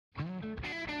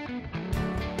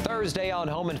Thursday on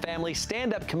Home and Family,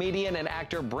 stand-up comedian and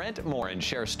actor Brent Morin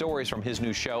shares stories from his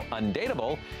new show,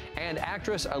 Undateable, and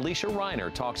actress Alicia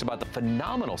Reiner talks about the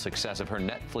phenomenal success of her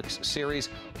Netflix series,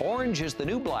 Orange is the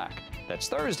New Black. That's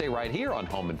Thursday right here on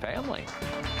Home and Family.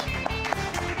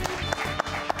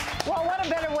 Well, what a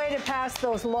better way to pass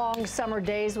those long summer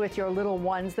days with your little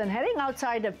ones than heading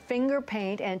outside to finger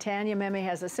paint. And Tanya Memme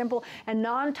has a simple and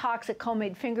non-toxic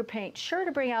homemade finger paint sure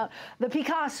to bring out the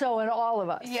Picasso in all of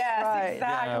us. Yes, right.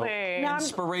 exactly. Yeah,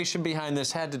 inspiration behind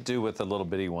this had to do with the little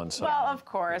bitty one. So. Well, of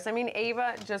course. I mean,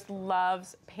 Ava just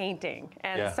loves painting.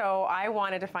 And so I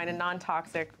wanted to find a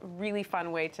non-toxic, really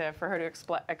fun way for her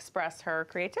to express her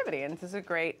creativity. And this is a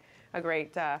great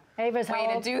Ava's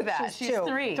way to do that. She's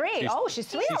 3. She's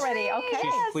 3 already. Okay.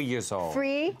 She's 3 years old.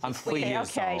 I'm 3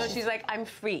 years old. So she's like, I'm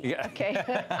free. Yeah. Okay.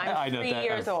 I'm 3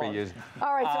 years old.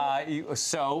 All right.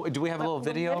 So do we have a little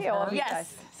video of her?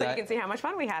 Yes. So you can see how much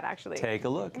fun we had, actually. Take a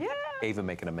look. Yeah. Ava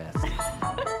making a mess.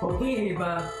 Okay,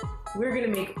 Ava. We're going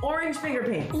to make orange finger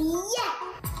paint. Yeah.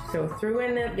 So throw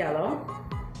in the yellow.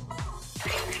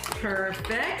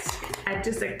 Perfect. Add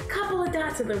just a couple of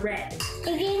dots of the red.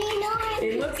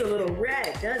 It looks a little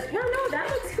red, doesn't it? No, that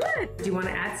looks good. Do you want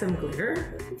to add some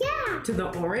glitter? Yeah. To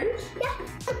the orange? Yeah.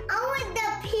 I want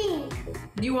the pink.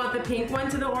 Do you want the pink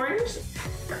one to the orange?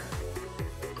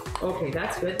 Okay,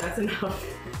 that's good. That's enough.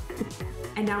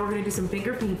 And now we're going to do some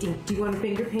finger painting. Do you want to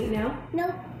finger paint now?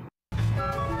 Nope.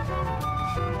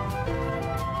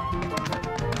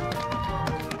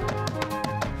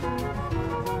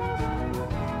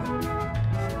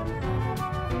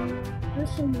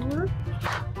 Some more?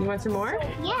 You want some more?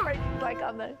 Yeah. Like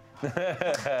on the...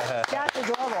 That's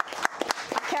adorable.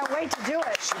 I can't wait to do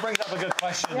it. She brings up a good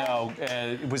question, though.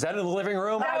 Was that in the living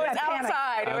room? No, it was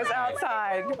outside. It was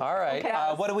outside. All right.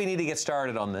 Okay. What do we need to get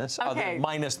started on this? Okay.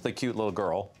 Minus the cute little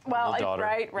girl. Well, little daughter.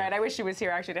 right. I wish she was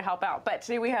here actually to help out. But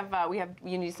today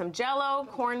you need some Jell-O,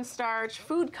 cornstarch,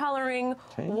 food coloring,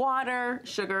 water,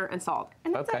 sugar, and salt.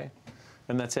 And that's it.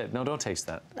 And that's it. No, don't taste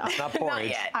that. It's not porridge. Not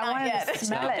yet. I wanted to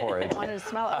smell it. Porridge. I wanted to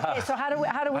smell it. Okay, so how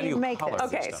do we make this?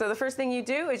 Okay, so the first thing you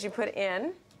do is you put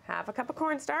in half a cup of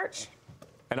cornstarch.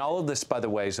 And all of this, by the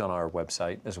way, is on our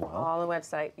website as well. All the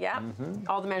website, yeah.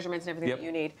 All the measurements and everything that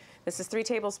you need. This is 3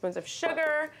 tablespoons of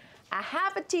sugar, a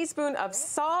half a teaspoon of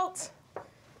salt,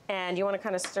 and you want to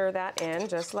kind of stir that in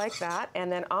just like that. And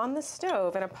then on the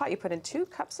stove in a pot, you put in 2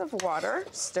 cups of water.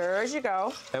 Stir as you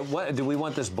go. Do we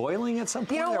want this boiling at some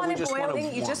point? You don't want it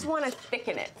boiling. You just want to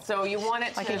thicken it. So you want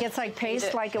it like it gets like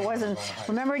paste, like it wasn't.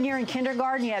 Remember when you were in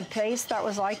kindergarten, you had paste that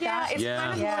was like that? It's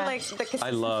kind of more like the consistency I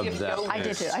love that.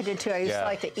 Yogurt. I did too. I used to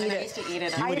like to eat it. I used to eat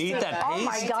it. You would eat that paste? Oh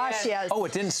my gosh, yes. Oh,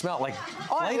 it didn't smell like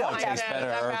Play-Doh tastes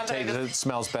better. It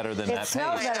smells better than that paste. It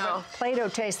smells better, but Play-Doh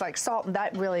tastes like salt, and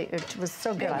that really, it was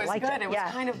so good. I liked it. It was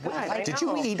kind of good. Did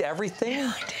you eat everything?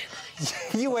 Yeah, I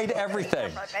did. You ate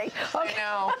everything. I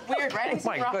know. Weird, right? Oh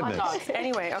my goodness. Hot dogs.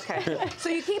 Anyway, okay. So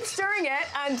you keep stirring it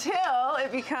until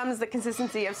it becomes the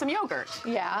consistency of some yogurt.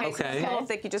 Yeah. Okay. So it's a little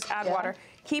thick. You just add water.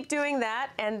 Keep doing that,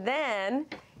 and then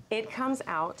it comes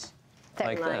out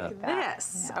like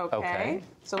this. Yeah. Okay.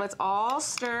 So let's all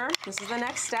stir. This is the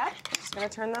next step. I'm just going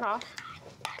to turn that off.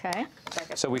 Okay.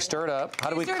 So we stir it up. How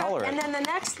do we color it? And then the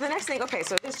next thing, okay,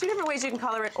 so there's 2 different ways you can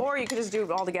color it, or you can just do it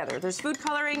all together. There's food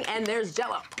coloring and there's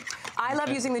Jell-O. I love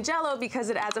using the Jell-O because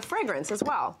it adds a fragrance as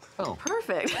well. Oh.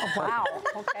 Perfect. Oh, wow.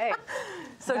 Okay.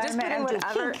 So just put in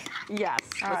whatever. Yes.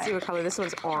 Let's see what color. This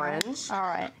one's orange. All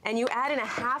right. And you add in a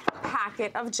half a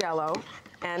packet of Jell-O.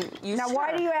 And you now, stir.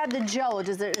 why do you add the Jell-O?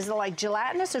 Is it like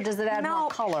gelatinous, or does it add more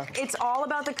color? It's all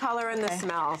about the color and the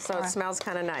smell, so it smells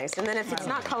kind of nice. And then if it's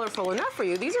not colorful enough for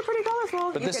you, these are pretty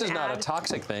colorful. But this is not a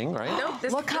toxic thing, right?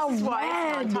 Nope. Look how this is why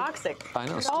red. it's non-toxic. I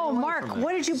know. Oh, Mark,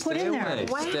 what did you put in there?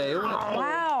 Stay away.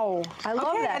 Wow. I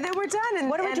love that. And then we're done. And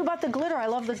what do we do about the glitter? I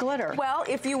love the glitter. Well,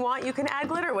 if you want, you can add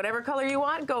glitter. Whatever color you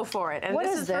want, go for it. And what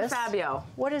this is for this? Fabio.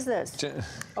 What is this?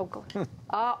 Oh, go.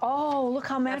 Oh, look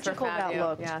how magical that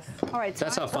looked. Yes. All right. So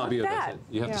That's how Fabio does it.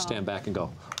 You have to stand back and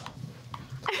go.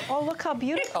 Oh, look how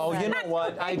beautiful. Oh, you know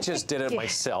what? I just did it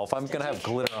myself. I'm going to have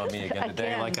glitter on me again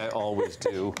today, like I always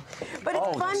do. But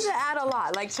it's fun to add a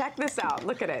lot. Like, check this out.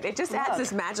 Look at it. It just adds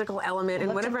this magical element.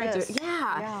 And whenever I do it,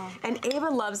 And Ava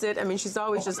loves it. I mean, she's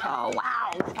always just, oh,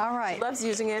 wow. All right. She loves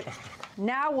using it.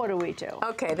 Now what do we do?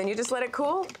 Okay, then you just let it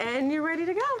cool, and you're ready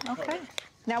to go. Okay.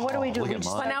 Now what do we do?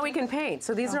 So now we can paint.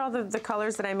 So these are all the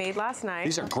colors that I made last night.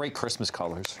 These are great Christmas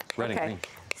colors. Red and green.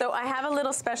 So I have a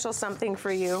little special something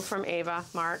for you from Ava,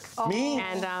 Mark. Me?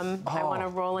 And I want to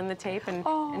roll in the tape and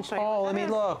show you. Oh, let me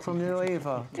look from your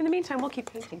Ava. In the meantime, we'll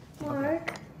keep painting.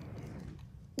 Mark,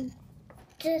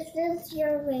 this is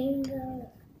your rainbow.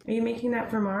 Are you making that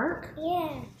for Mark?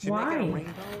 Yeah. Why?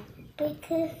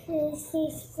 Because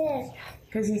he's sick.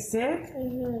 Because he's sick?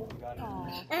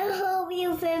 I hope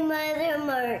you feel Mother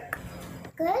Mark.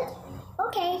 Good?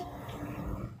 Okay.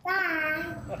 Bye.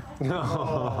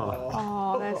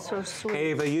 Oh, that's so sweet.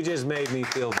 Ava, you just made me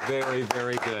feel very,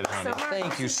 very good, honey. So, Mark,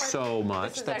 Thank you this is so much.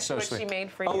 This is That's so actually sweet. what she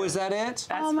made for you. Oh, is that it?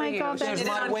 That's Oh my for you. God, She that's did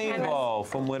it There's my on canvas. rainbow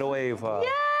from Widow Ava.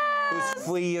 Yes! Who's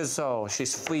 3 years old.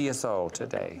 She's 3 years old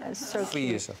today. That's so 3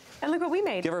 years old. And look what we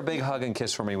made. Give her a big hug and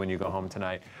kiss for me when you go home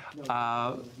tonight.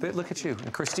 But look at you.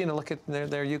 And Christina, look at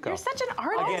there you go. You're such an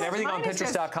artist. Again, everything on Mine is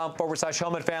just-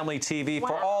 Pinterest.com/Home and Family TV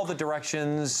for Wow. all the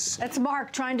directions. That's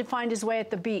Mark trying to find his way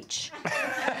at the beach.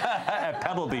 At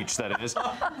Pebble Beach, that is.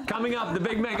 Coming up, the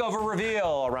big makeover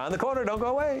reveal around the corner. Don't go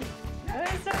away.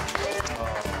 That is so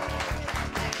cute.